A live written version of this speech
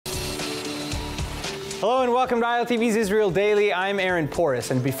Hello and welcome to ILTV's Israel Daily. I'm Aaron Porras,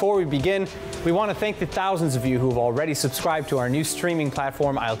 and before we begin, we want to thank the thousands of you who have already subscribed to our new streaming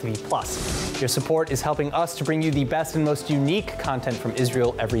platform, ILTV Plus. Your support is helping us to bring you the best and most unique content from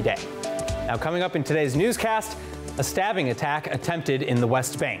Israel every day. Now, coming up in today's newscast, a stabbing attack attempted in the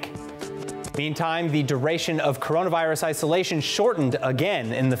West Bank. Meantime, the duration of coronavirus isolation shortened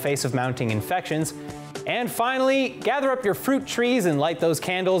again in the face of mounting infections. And finally, gather up your fruit trees and light those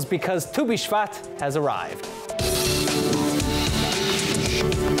candles because Tu B'Shvat has arrived.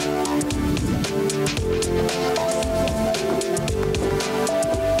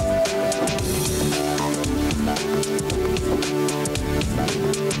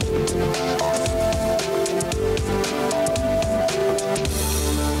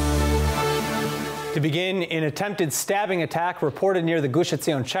 To begin, an attempted stabbing attack reported near the Gush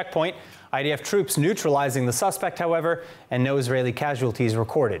Etzion checkpoint. IDF troops neutralizing the suspect, however, and no Israeli casualties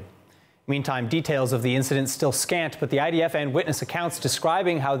recorded. Meantime, details of the incident still scant, but the IDF and witness accounts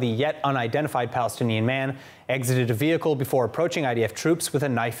describing how the yet unidentified Palestinian man exited a vehicle before approaching IDF troops with a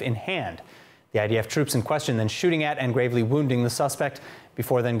knife in hand. The IDF troops in question then shooting at and gravely wounding the suspect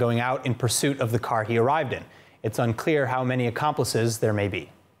before then going out in pursuit of the car he arrived in. It's unclear how many accomplices there may be.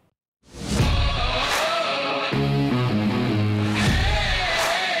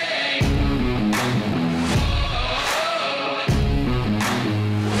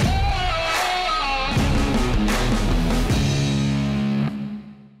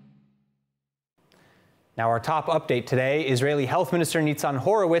 Now, our top update today, Israeli Health Minister Nitzan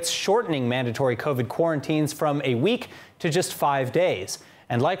Horowitz shortening mandatory COVID quarantines from a week to just 5 days.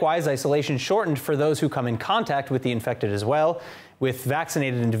 And likewise, isolation shortened for those who come in contact with the infected as well, with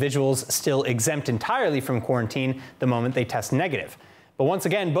vaccinated individuals still exempt entirely from quarantine the moment they test negative. But once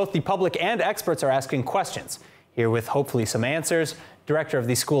again, both the public and experts are asking questions. Here with hopefully some answers, Director of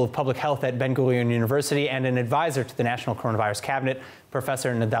the School of Public Health at Ben-Gurion University and an advisor to the National Coronavirus Cabinet,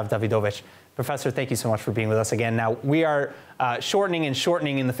 Professor Nadav Davidovich. Professor, thank you so much for being with us again. Now, we are shortening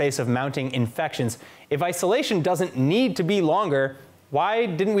in the face of mounting infections. If isolation doesn't need to be longer, why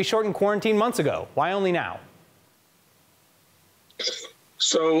didn't we shorten quarantine months ago? Why only now?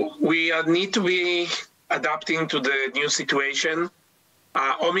 So we need to be adapting to the new situation.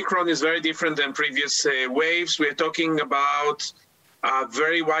 Omicron is very different than previous waves. We're talking about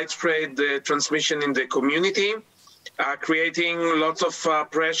very widespread transmission in the community, creating lots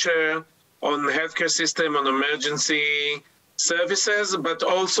of pressure on the healthcare system, on emergency services, but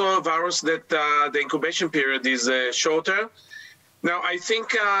also a virus that the incubation period is shorter. Now, I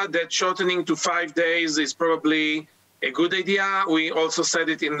think that shortening to 5 days is probably a good idea. We also said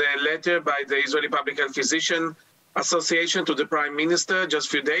it in the letter by the Israeli Public Health Physician Association to the Prime Minister just a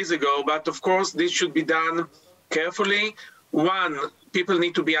few days ago. But of course, this should be done carefully. One, people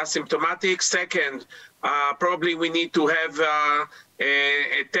need to be asymptomatic. Second, probably we need to have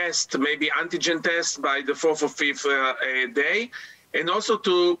a test, maybe antigen test by the 4th or 5th day. And also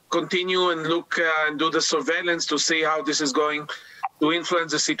to continue and look and do the surveillance to see how this is going to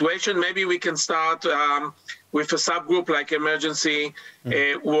influence the situation. Maybe we can start with a subgroup like emergency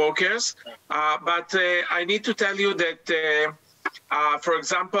workers. But I need to tell you that, for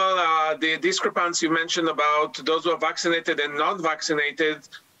example, the discrepancy you mentioned about those who are vaccinated and non-vaccinated,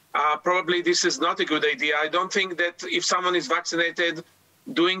 probably this is not a good idea. I don't think that if someone is vaccinated,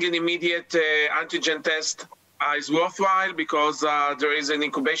 doing an immediate antigen test is worthwhile because there is an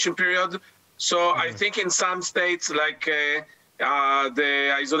incubation period. So I think in some states, like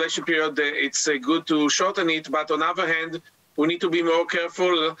the isolation period, it's good to shorten it. But on the other hand, we need to be more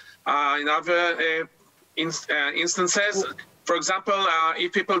careful in other instances. For example,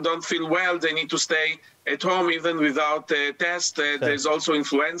 if people don't feel well, they need to stay at home even without a test. There's also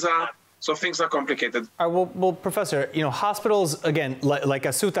influenza. So things are complicated. Well, Professor, hospitals, again, like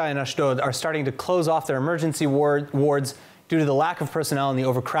Asuta and Ashdod, are starting to close off their emergency wards due to the lack of personnel and the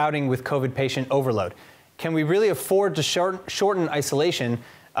overcrowding with COVID patient overload. Can we really afford to shorten isolation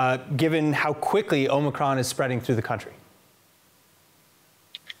given how quickly Omicron is spreading through the country?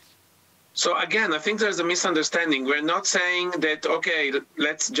 So again, I think there's a misunderstanding. We're not saying that, okay,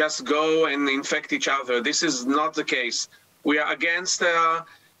 let's just go and infect each other. This is not the case. We are against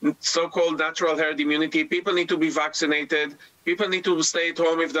so-called natural herd immunity. People need to be vaccinated. People need to stay at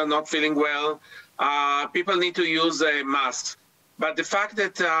home if they're not feeling well. People need to use masks. But the fact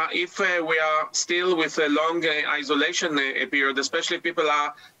that if we are still with a long isolation period, especially if people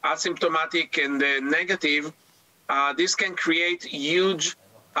are asymptomatic and negative, this can create huge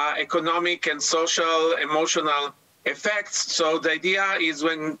economic and social, emotional effects. So the idea is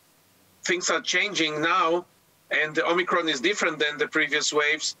when things are changing now, and the Omicron is different than the previous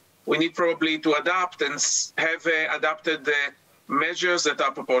waves, we need probably to adapt and have adapted measures that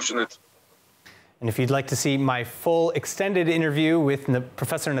are proportionate. And if you'd like to see my full extended interview with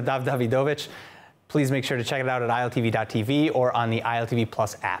Professor Nadav Davidovich, please make sure to check it out at ILTV.tv or on the ILTV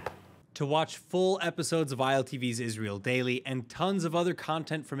Plus app. To watch full episodes of ILTV's Israel Daily and tons of other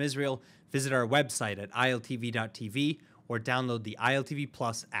content from Israel, visit our website at ILTV.tv or download the ILTV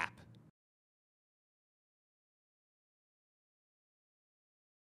Plus app.